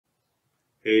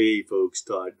Hey folks,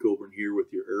 Todd Coburn here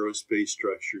with your Aerospace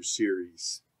Structures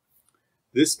series.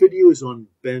 This video is on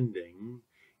bending,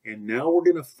 and now we're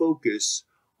going to focus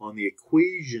on the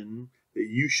equation that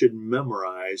you should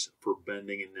memorize for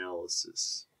bending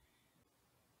analysis.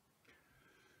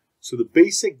 So the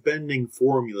basic bending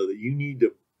formula that you need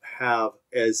to have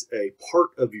as a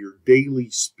part of your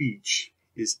daily speech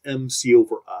is MC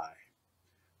over I.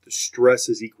 The stress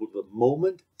is equal to the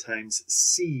moment times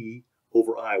C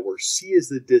over I, where C is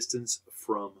the distance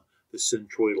from the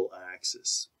centroidal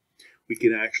axis. We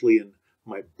can actually, in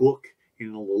my book and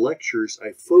in all the lectures,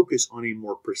 I focus on a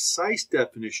more precise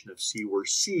definition of C, where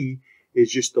C is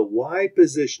just the Y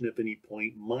position of any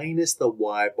point minus the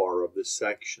Y bar of the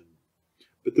section.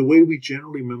 But the way we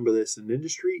generally remember this in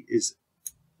industry is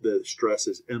the stress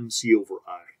is MC over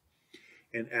I.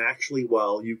 And actually,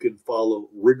 while you can follow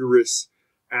rigorous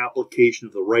application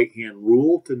of the right-hand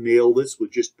rule to nail this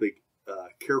with just the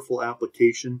careful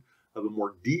application of a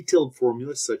more detailed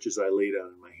formula such as I laid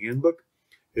out in my handbook,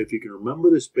 if you can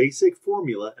remember this basic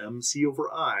formula, MC over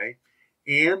I,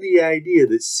 and the idea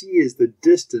that C is the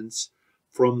distance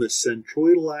from the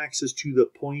centroidal axis to the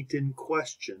point in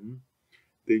question,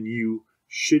 then you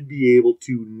should be able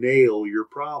to nail your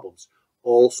problems.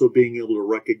 Also being able to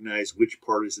recognize which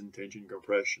part is in tension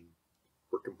compression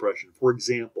or compression. For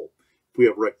example, if we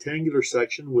have a rectangular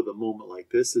section with a moment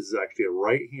like this is actually a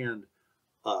right-hand,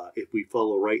 if we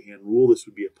follow right-hand rule, this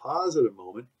would be a positive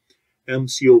moment.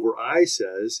 MC over I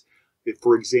says, if,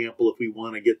 for example, if we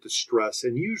want to get the stress,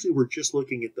 and usually we're just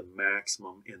looking at the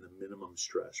maximum and the minimum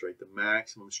stress, right? The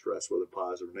maximum stress, whether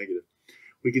positive or negative.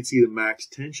 We can see the max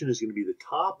tension is going to be the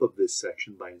top of this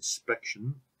section by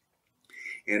inspection.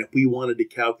 And if we wanted to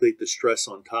calculate the stress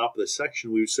on top of the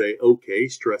section, we would say, okay,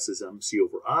 stress is MC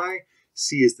over I.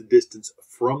 C is the distance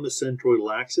from the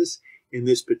centroidal axis. In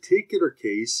this particular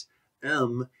case,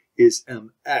 M is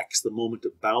mx, the moment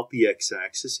about the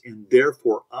x-axis, and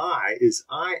therefore I is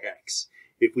ix.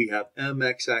 If we have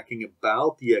mx acting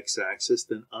about the x-axis,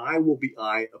 then I will be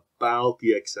I about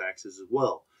the x-axis as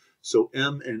well. So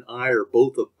M and I are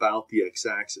both about the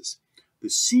x-axis.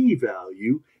 The C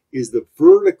value is the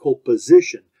vertical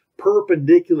position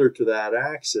perpendicular to that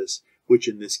axis, which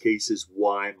in this case is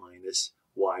y minus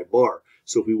y bar.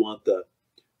 So if we want the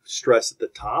stress at the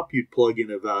top, you'd plug in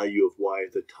a value of y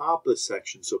at the top of the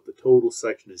section. So if the total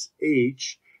section is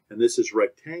h, and this is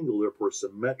rectangular, therefore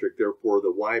symmetric, therefore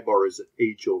the y bar is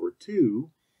h over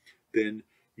 2, then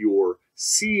your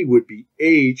C would be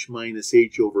h minus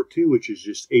h over 2, which is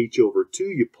just h over 2.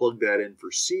 You plug that in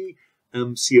for C.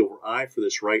 MC over I for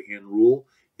this right-hand rule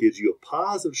gives you a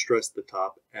positive stress at the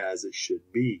top, as it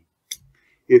should be.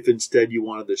 If instead you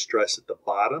wanted the stress at the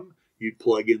bottom, you'd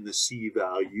plug in the C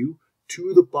value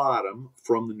to the bottom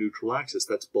from the neutral axis.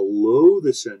 That's below the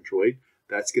centroid.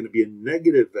 That's going to be a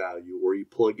negative value, or you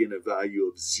plug in a value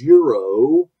of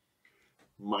 0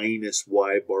 minus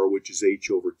y bar, which is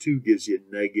h over 2, gives you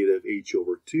a negative h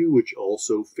over 2, which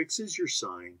also fixes your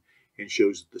sign and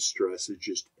shows that the stress is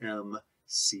just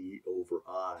MC over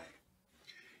I.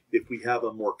 If we have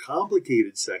a more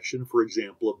complicated section, for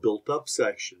example, a built-up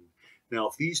section, now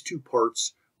if these two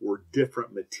parts were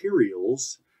different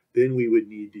materials, then we would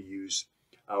need to use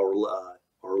our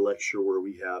lecture where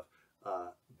we have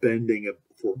bending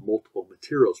for multiple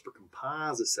materials, for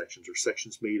composite sections or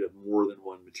sections made of more than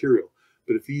one material.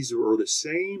 But if these are the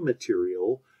same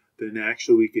material, then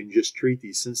actually we can just treat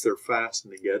these, since they're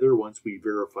fastened together, once we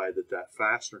verify that that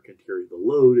fastener can carry the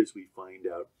load, as we find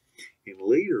out in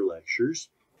later lectures,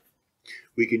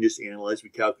 we can just analyze, we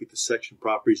calculate the section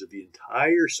properties of the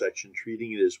entire section,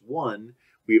 treating it as one.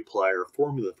 We apply our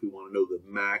formula. If we want to know the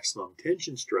maximum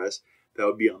tension stress, that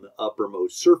would be on the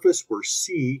uppermost surface, where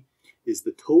C is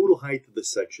the total height of the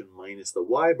section minus the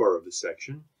y bar of the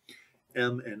section.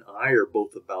 M and I are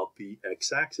both about the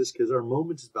x-axis because our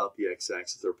moment is about the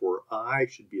x-axis, therefore I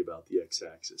should be about the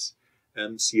x-axis.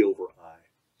 MC over I.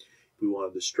 If we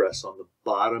wanted the stress on the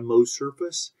bottommost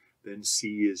surface, then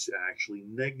C is actually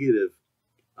negative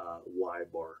y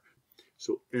bar.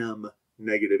 So M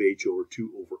negative h over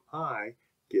 2 over I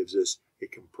gives us a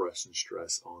compression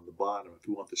stress on the bottom. If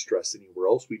we want the stress anywhere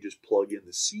else, we just plug in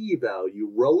the C value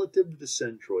relative to the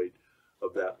centroid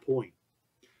of that point.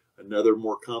 Another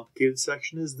more complicated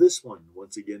section is this one.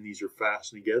 Once again, these are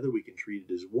fastened together. We can treat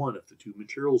it as one if the two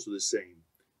materials are the same.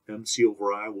 MC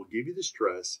over I will give you the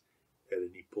stress at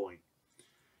any point.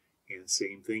 And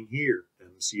same thing here,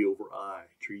 MC over I.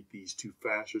 Treat these two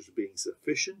fasteners as being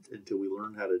sufficient until we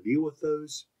learn how to deal with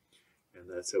those. And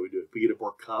that's how we do it. If we get a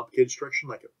more complicated section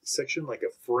like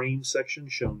a frame section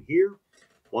shown here,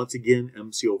 once again,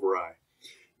 MC over I.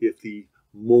 If the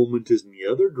moment is in the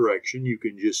other direction, you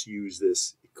can just use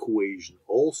this equation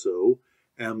also.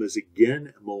 M is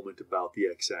again a moment about the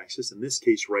x-axis. In this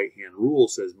case, right-hand rule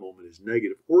says moment is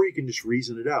negative, or you can just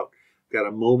reason it out. Got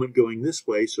a moment going this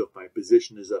way, so if my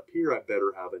position is up here, I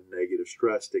better have a negative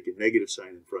stress, take a negative sign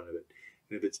in front of it.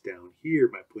 And if it's down here,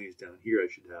 my plane is down here, I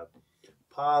should have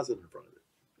positive in front of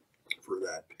it for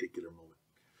that particular moment.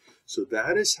 So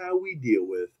that is how we deal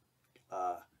with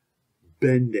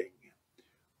bending.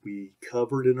 We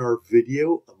covered in our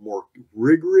video a more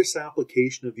rigorous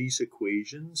application of these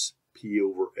equations, P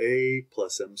over A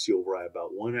plus MC over I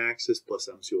about one axis plus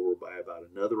MC over I about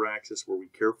another axis, where we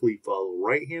carefully follow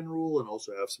right-hand rule and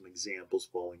also have some examples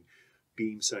following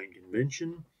beam sign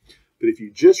convention. But if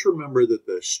you just remember that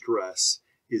the stress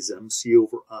is MC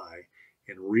over I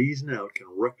and reason out, can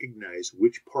recognize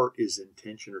which part is in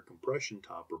tension or compression,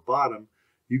 top or bottom,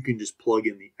 you can just plug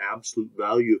in the absolute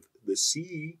value of the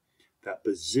C, that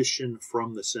position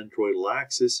from the centroidal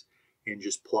axis, and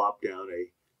just plop down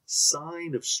a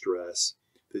sign of stress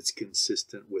that's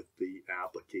consistent with the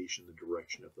application, the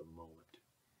direction of the moment.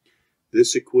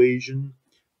 This equation,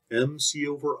 MC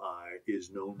over I,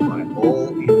 is known by all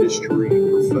industry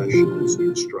professionals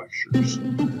and structures.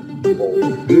 All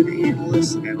the good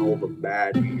analysts and all the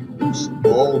bad analysts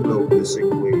all know this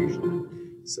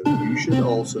equation. So you should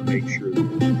also make sure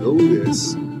that you know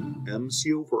this,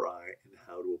 MC over I,